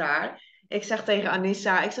luisteraar. Ik zeg tegen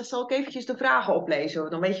Anissa, ik zeg, zal ik eventjes de vragen oplezen?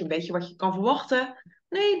 Dan weet je een beetje wat je kan verwachten.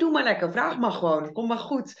 Nee, doe maar lekker. Vraag maar gewoon. Kom maar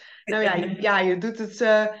goed. Nou ja, ja je doet het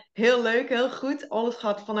heel leuk, heel goed. Alles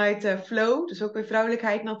gaat vanuit flow, dus ook weer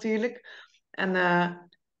vrouwelijkheid natuurlijk. En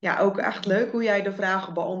ja, ook echt leuk hoe jij de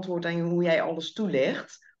vragen beantwoordt en hoe jij alles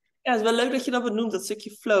toelicht. Ja, het is wel leuk dat je dat benoemt, dat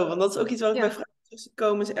stukje flow. Want dat is ook iets wat ik bij Ja, vrouwen terug zie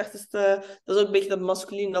komen. Is echt dat is ook een beetje dat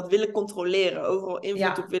masculine, dat willen controleren. Overal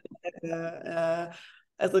invloed op ja, willen hebben.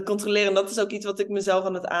 Het controleren, dat is ook iets wat ik mezelf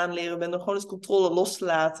aan het aanleren ben. Om gewoon eens controle los te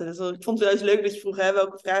laten. Dus ik vond het juist leuk dat je vroeg, hè,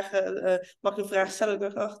 welke vragen, mag ik een vraag stellen?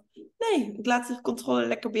 Ik dacht, nee, ik laat de controle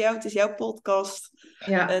lekker bij jou. Het is jouw podcast.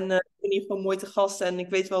 ja. En ik ben hier gewoon mooi te gast. En ik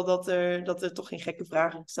weet wel dat er toch geen gekke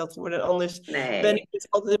vragen gesteld worden. Anders ben Nee. ik dus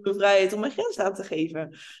altijd in mijn vrijheid om mijn grens aan te geven.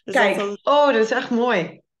 Dus Kijk, oh, dat is echt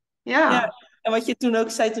mooi. ja. Ja. En wat je toen ook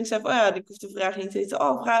zei, toen ik zei van, oh ja, ik hoef de vraag niet te weten.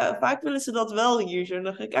 Oh, vaak willen ze dat wel hier zo. Dan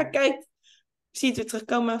dacht ik, ja, kijk, ik zie het weer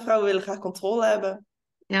terugkomen. En vrouwen willen graag controle hebben.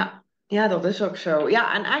 Ja, ja, dat is ook zo.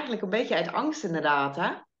 Ja, en eigenlijk een beetje uit angst inderdaad, hè?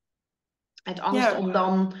 Uit angst Ja, om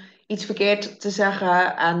dan iets verkeerd te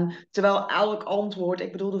zeggen. En terwijl elk antwoord,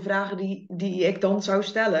 ik bedoel de vragen die ik dan zou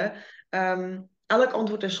stellen, elk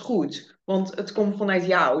antwoord is goed. Want het komt vanuit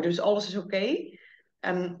jou, dus alles is oké.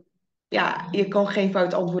 En ja, je kan geen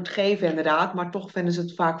fout antwoord geven inderdaad, maar toch vinden ze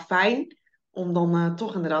het vaak fijn om dan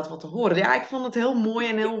toch inderdaad wat te horen. Ja, ik vond het heel mooi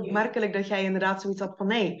en heel opmerkelijk dat jij inderdaad zoiets had van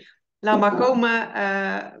nee, laat maar komen,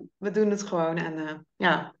 we doen het gewoon. En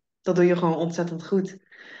ja, dat doe je gewoon ontzettend goed.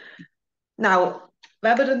 Nou, we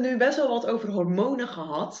hebben het nu best wel wat over hormonen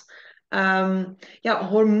gehad. Ja,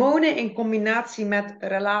 hormonen in combinatie met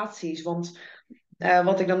relaties. Want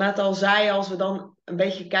wat ik dan net al zei, als we dan een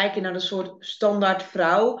beetje kijken naar de soort standaard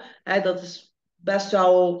vrouw, hè, dat is best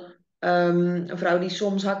wel een vrouw die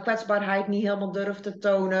soms haar kwetsbaarheid niet helemaal durft te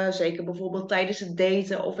tonen. Zeker bijvoorbeeld tijdens het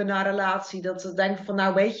daten of in haar relatie. Dat ze denkt van,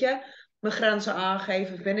 nou weet je. mijn grenzen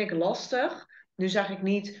aangeven vind ik lastig. Nu zeg ik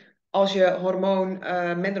niet, als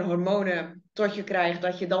je minder hormonen tot je krijgt,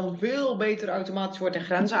 dat je dan veel beter automatisch wordt en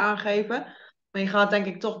grenzen aangeven. Maar je gaat denk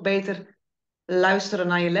ik toch beter luisteren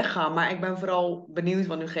naar je lichaam. Maar ik ben vooral benieuwd,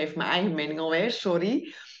 want nu geef ik mijn eigen mening alweer,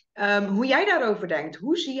 sorry. Hoe jij daarover denkt.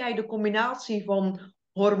 Hoe zie jij de combinatie van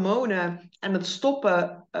hormonen en het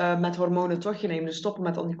stoppen met hormonen tot je nemen, dus stoppen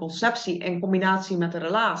met anticonceptie in combinatie met een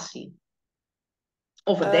relatie?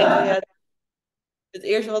 Of het daten? Ja, het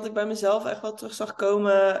eerste wat ik bij mezelf echt wel terug zag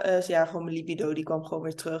komen, is ja, gewoon mijn libido. Die kwam gewoon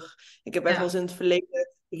weer terug. Ik heb echt wel Ja, eens in het verleden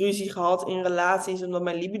ruzie gehad in relaties, omdat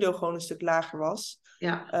mijn libido gewoon een stuk lager was.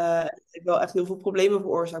 ja. Het heeft wel echt heel veel problemen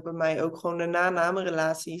veroorzaakt bij mij. Ook gewoon daarna, na mijn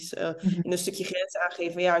relaties. Mhm. In een stukje grens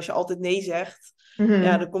aangeven. Ja, als je altijd nee zegt, ja,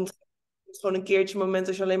 Mhm. dan komt het gewoon een keertje een moment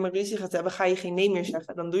als je alleen maar ruzie gaat hebben, ga je geen nee meer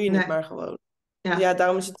zeggen. Dan doe je het Nee, maar gewoon. Dus ja. ja,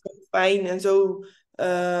 daarom is het zo fijn en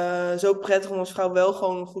zo prettig om als vrouw wel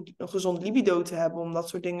gewoon een gezond libido te hebben. Om dat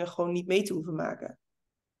soort dingen gewoon niet mee te hoeven maken.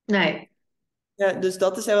 Nee. Ja, dus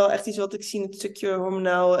dat is wel echt iets wat ik zie in het stukje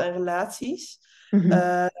hormonaal en relaties. Mhm.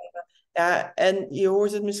 Eh, ja, en je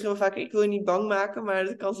hoort het misschien wel vaak, ik wil je niet bang maken, maar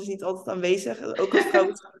de kans is niet altijd aanwezig. Ook als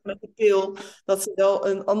vrouwen met de pil, dat ze wel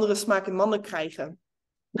een andere smaak in mannen krijgen.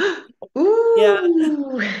 Ja,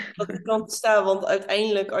 Oeh. dat kan staan, want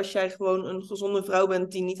uiteindelijk als jij gewoon een gezonde vrouw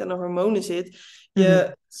bent die niet aan de hormonen zit, Mhm.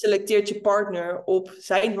 je selecteert je partner op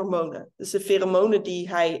zijn hormonen. Dus de pheromonen die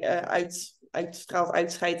hij uitstraalt,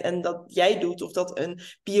 uitscheidt en dat jij doet, of dat een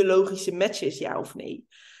biologische match is, ja of nee.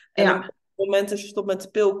 En op Ja. het moment dat je stopt met de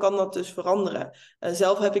pil, kan dat dus veranderen.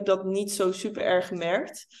 Zelf heb ik dat niet zo super erg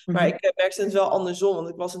gemerkt, maar Mhm. ik merkte het wel andersom, want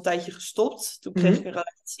ik was een tijdje gestopt. Toen kreeg ik Mhm. een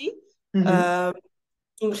relatie. Mhm. Ehm,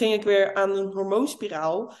 Toen ging ik weer aan een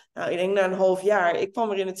hormoonspiraal. Nou, ik denk na een half jaar. Ik kwam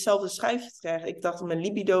weer in hetzelfde schuifje terecht. Ik dacht, mijn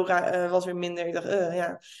libido was weer minder. Ik dacht,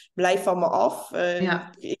 ja, blijf van me af.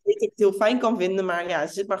 Ja. Ik weet dat ik het heel fijn kan vinden, maar ja,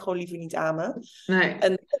 zit maar gewoon liever niet aan me. Nee.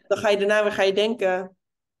 En dan ga je daarna weer denken,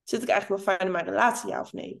 zit ik eigenlijk wel fijn in mijn relatie, ja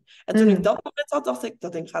of nee? En toen ik Mhm. dat moment had, dacht ik,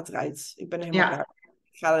 dat ding gaat eruit. Ik ben er helemaal Ja. klaar.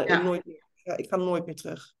 Ik ga Ja. nooit meer, ik ga nooit meer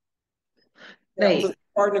terug. Ja, of het Nee. een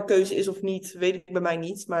partnerkeuze is of niet, weet ik bij mij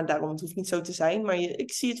niet. Maar daarom, het hoeft niet zo te zijn. Maar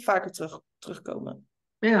ik zie het vaker terugkomen.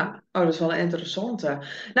 Ja, oh, dat is wel een interessante.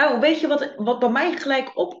 Nou, weet je wat bij mij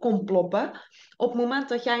gelijk op komt ploppen? Op het moment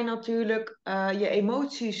dat jij natuurlijk je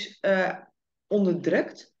emoties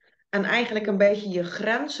onderdrukt en eigenlijk een beetje je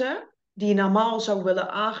grenzen die je normaal zou willen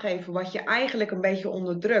aangeven, wat je eigenlijk een beetje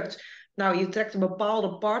onderdrukt. Nou, je trekt een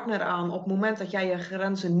bepaalde partner aan op het moment dat jij je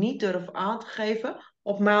grenzen niet durft aan te geven.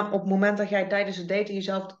 Op het moment dat jij tijdens het daten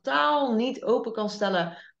jezelf totaal niet open kan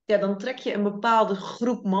stellen, ja, dan trek je een bepaalde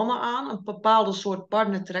groep mannen aan. Een bepaalde soort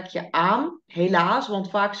partner trek je aan. Helaas, want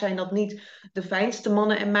vaak zijn dat niet de fijnste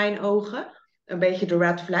mannen in mijn ogen. Een beetje de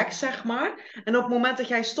red flags, zeg maar. En op het moment dat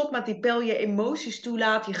jij stopt met die pil, je emoties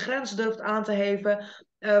toelaat, je grens durft aan te heffen,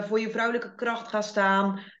 voor je vrouwelijke kracht gaat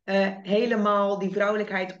staan, helemaal die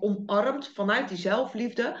vrouwelijkheid omarmt vanuit die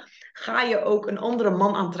zelfliefde, ga je ook een andere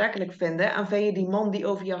man aantrekkelijk vinden. En vind je die man die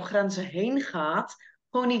over jouw grenzen heen gaat,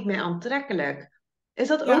 gewoon niet meer aantrekkelijk. Is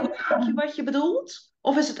dat ook Ja, een beetje wat je bedoelt?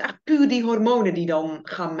 Of is het echt puur die hormonen die dan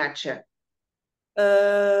gaan matchen?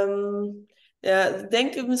 ehm, ja, ik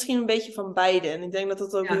denk misschien een beetje van beide. En ik denk dat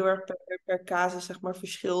dat ook heel Ja. erg per casus zeg maar,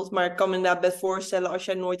 verschilt. Maar ik kan me inderdaad best voorstellen als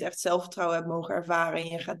jij nooit echt zelfvertrouwen hebt mogen ervaren en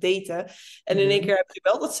je gaat daten. En in één Mhm. keer heb je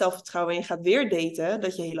wel dat zelfvertrouwen en je gaat weer daten,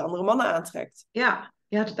 dat je hele andere mannen aantrekt. Ja,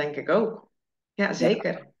 ja, dat denk ik ook. Ja, Ja.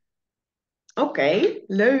 zeker. Oké,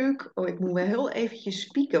 leuk. Oh, ik moet wel heel eventjes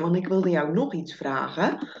spieken, want ik wilde jou nog iets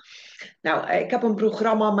vragen. Nou, ik heb een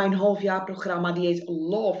programma, mijn halfjaarprogramma, die heet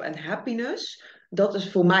Love and Happiness. Dat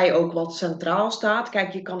is voor mij ook wat centraal staat.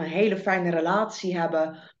 Kijk, je kan een hele fijne relatie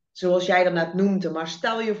hebben, zoals jij dat net noemde. Maar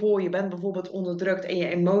stel je voor, je bent bijvoorbeeld onderdrukt in je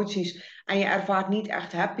emoties en je ervaart niet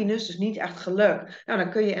echt happiness, dus niet echt geluk. Nou,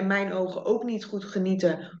 dan kun je in mijn ogen ook niet goed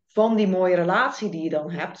genieten van die mooie relatie die je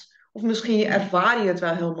dan hebt. Of misschien ervaar je het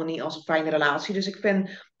wel helemaal niet als een fijne relatie. Dus ik vind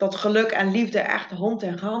dat geluk en liefde echt hand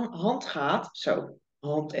in hand gaat. Zo,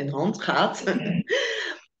 hand in hand gaat.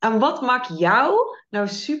 En wat maakt jou nou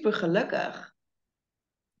super gelukkig?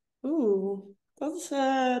 Oeh, dat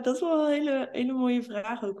is wel een hele mooie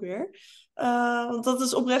vraag ook weer. Want dat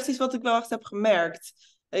is oprecht iets wat ik wel echt heb gemerkt.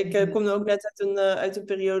 Ik Mhm. kom ook net uit een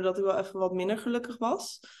periode dat ik wel even wat minder gelukkig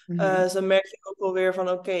was. Mhm. Dus dan merk je ook wel weer van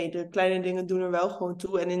oké, de kleine dingen doen er wel gewoon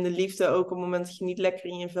toe. En in de liefde ook, op het moment dat je niet lekker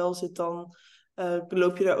in je vel zit, dan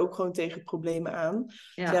loop je daar ook gewoon tegen problemen aan. Dus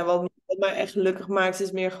ja, Ja. wat mij echt gelukkig maakt,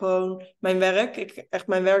 is meer gewoon mijn werk.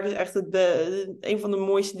 Mijn werk is echt een van de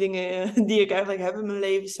mooiste dingen die ik eigenlijk heb in mijn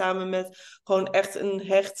leven. Samen met gewoon echt een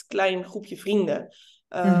hecht klein groepje vrienden.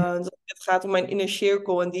 Mhm. Dat het gaat om mijn inner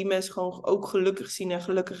circle en die mensen gewoon ook gelukkig zien en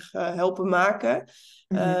gelukkig helpen maken.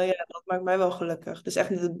 Mhm. Ja, dat maakt mij wel gelukkig. Dus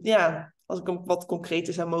echt, ja, als ik hem wat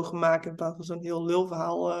concreter zou mogen maken in plaats van zo'n heel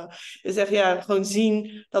lulverhaal. Is echt, ja, gewoon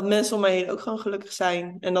zien dat mensen om mij heen ook gewoon gelukkig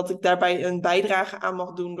zijn. En dat ik daarbij een bijdrage aan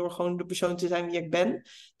mag doen door gewoon de persoon te zijn wie ik ben.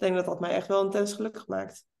 Ik denk dat dat mij echt wel intens gelukkig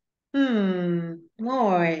maakt.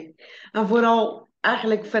 Mooi. En vooral,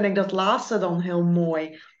 eigenlijk vind ik dat laatste dan heel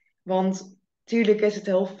mooi. Want tuurlijk is het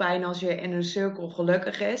heel fijn als je in een cirkel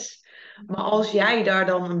gelukkig is. Maar als jij daar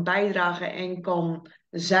dan een bijdrage in kan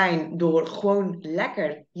zijn door gewoon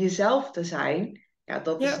lekker jezelf te zijn, ja,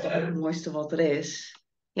 dat is Ja. toch het mooiste wat er is.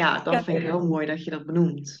 Ja, dat Ja, vind ik heel mooi dat je dat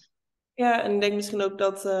benoemt. ja, en ik denk misschien ook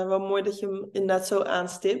dat wel mooi dat je hem inderdaad zo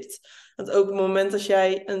aanstipt. Want ook op het moment als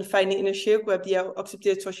jij een fijne inner circle hebt die jou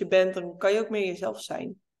accepteert zoals je bent, dan kan je ook meer jezelf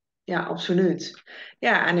zijn. Ja, absoluut.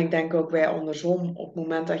 Ja, en ik denk ook weer andersom. Op het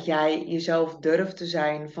moment dat jij jezelf durft te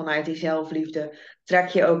zijn vanuit die zelfliefde, trek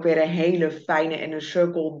je ook weer een hele fijne inner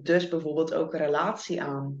circle, dus bijvoorbeeld ook een relatie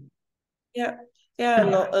aan. Ja, ja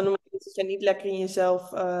en, dan, en op het moment dat je niet lekker in jezelf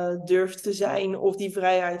durft te zijn of die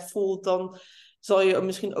vrijheid voelt, dan zal je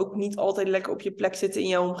misschien ook niet altijd lekker op je plek zitten in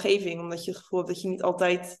jouw omgeving, omdat je het gevoel hebt dat je niet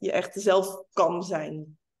altijd je echte zelf kan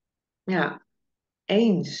zijn. Ja,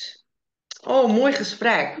 eens. Oh, mooi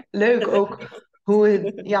gesprek. Leuk ook hoe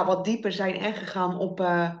we ja, wat dieper zijn ingegaan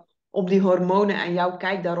op die hormonen en jouw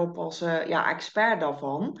kijk daarop als ja, expert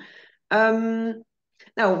daarvan. Ehm,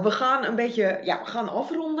 Nou, we gaan een beetje, ja, we gaan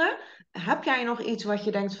afronden. Heb jij nog iets wat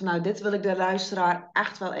je denkt van, nou, dit wil ik de luisteraar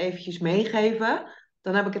echt wel eventjes meegeven?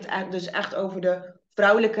 Dan heb ik het dus echt over de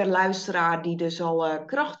vrouwelijke luisteraar die dus al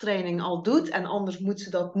krachttraining al doet. En anders moet ze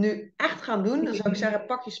dat nu echt gaan doen. Dan zou ik zeggen,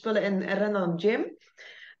 pak je spullen en ren naar de gym.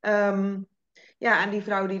 Ehm, ja, en die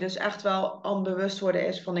vrouw die dus echt wel aan het bewust worden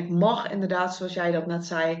is van, ik mag inderdaad, zoals jij dat net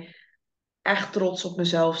zei, echt trots op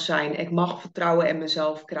mezelf zijn. Ik mag vertrouwen in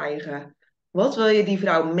mezelf krijgen. Wat wil je die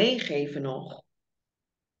vrouw meegeven nog?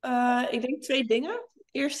 Ik denk twee dingen.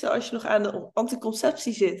 Eerste, als je nog aan de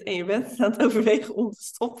anticonceptie zit en je bent aan het overwegen om te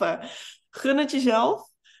stoppen, gun het jezelf.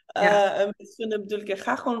 Ja. En met gunnen bedoel ik,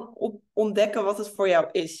 ga gewoon ontdekken wat het voor jou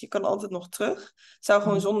is. Je kan altijd nog terug. Het zou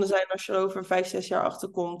gewoon zonde zijn als je er over 5, 6 jaar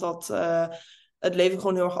achterkomt dat het leven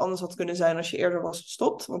gewoon heel erg anders had kunnen zijn als je eerder was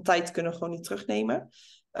gestopt. Want tijd kunnen we gewoon niet terugnemen.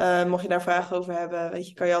 Mocht je daar vragen over hebben, weet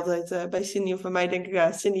je, kan je altijd bij Cindy of bij mij denken,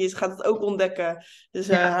 ja, gaat het ook ontdekken. Dus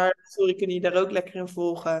Ja, haar story kun je daar ook lekker in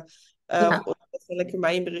volgen. ja, Of gewoon lekker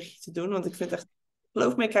mij een berichtje te doen, want ik vind echt,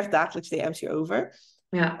 geloof me, ik krijg dagelijks DM's hierover.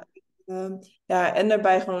 ja. Ehm, ja, en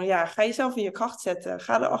daarbij gewoon, ja, ga jezelf in je kracht zetten.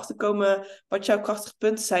 Ga erachter komen wat jouw krachtige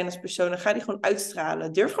punten zijn als persoon. En ga die gewoon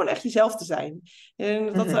uitstralen. Durf gewoon echt jezelf te zijn. En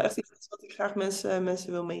dat is wel Mhm. echt iets wat ik graag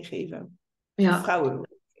mensen wil meegeven. Of Ja, vrouwen.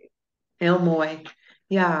 heel mooi.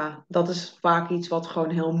 Ja, dat is vaak iets wat gewoon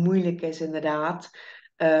heel moeilijk is, inderdaad.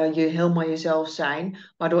 Je helemaal jezelf zijn.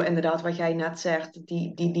 Waardoor inderdaad, wat jij net zegt,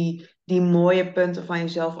 die mooie punten van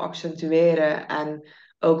jezelf accentueren. En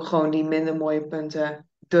ook gewoon die minder mooie punten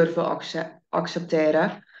durven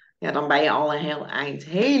accepteren. Ja, dan ben je al een heel eind.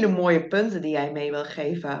 Hele mooie punten die jij mee wil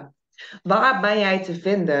geven. Waar ben jij te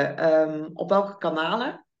vinden? Op welke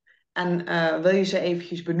kanalen? En wil je ze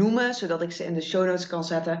eventjes benoemen, zodat ik ze in de show notes kan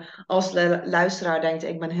zetten? Als de luisteraar denkt,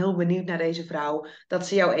 ik ben heel benieuwd naar deze vrouw, dat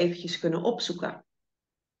ze jou eventjes kunnen opzoeken.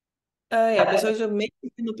 Ja, ik ben sowieso mee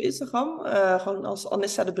te vinden op Instagram. Gewoon als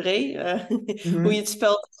Anissa de Bree. Hoe je Mhm. het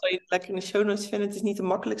spelt, zal je het lekker in de show notes vinden. Het is niet de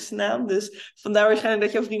makkelijkste naam. Dus vandaar waarschijnlijk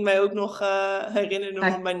dat jouw vriend mij ook nog herinnerde.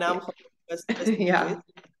 Omdat mijn naam gewoon best moeilijk is. Ja,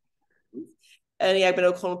 En ja, ik ben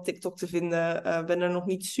ook gewoon op TikTok te vinden. Ben er nog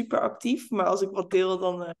niet super actief. Maar als ik wat deel,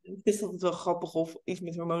 dan is dat het wel grappig of iets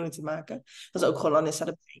met hormonen te maken. Dat is ook gewoon Anissa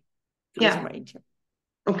de Bree. Er is er ja. maar eentje.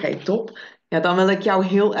 Oké, top. Ja, dan wil ik jou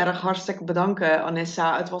heel erg hartstikke bedanken,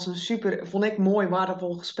 Anissa. Het was een super, vond ik, mooi,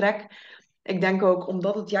 waardevol gesprek. Ik denk ook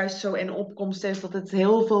omdat het juist zo in opkomst is, dat het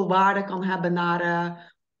heel veel waarde kan hebben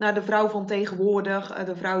naar de vrouw van tegenwoordig.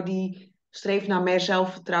 De vrouw die streeft naar meer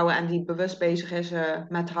zelfvertrouwen en die bewust bezig is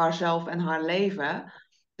met haarzelf en haar leven.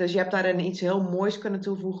 Dus je hebt daarin iets heel moois kunnen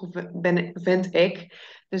toevoegen, vind ik.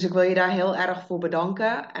 Dus ik wil je daar heel erg voor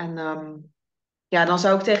bedanken. En ja, dan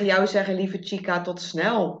zou ik tegen jou zeggen, lieve Chica, tot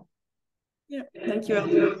snel. Ja, dankjewel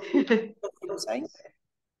voor het zijn.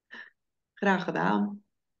 Graag gedaan.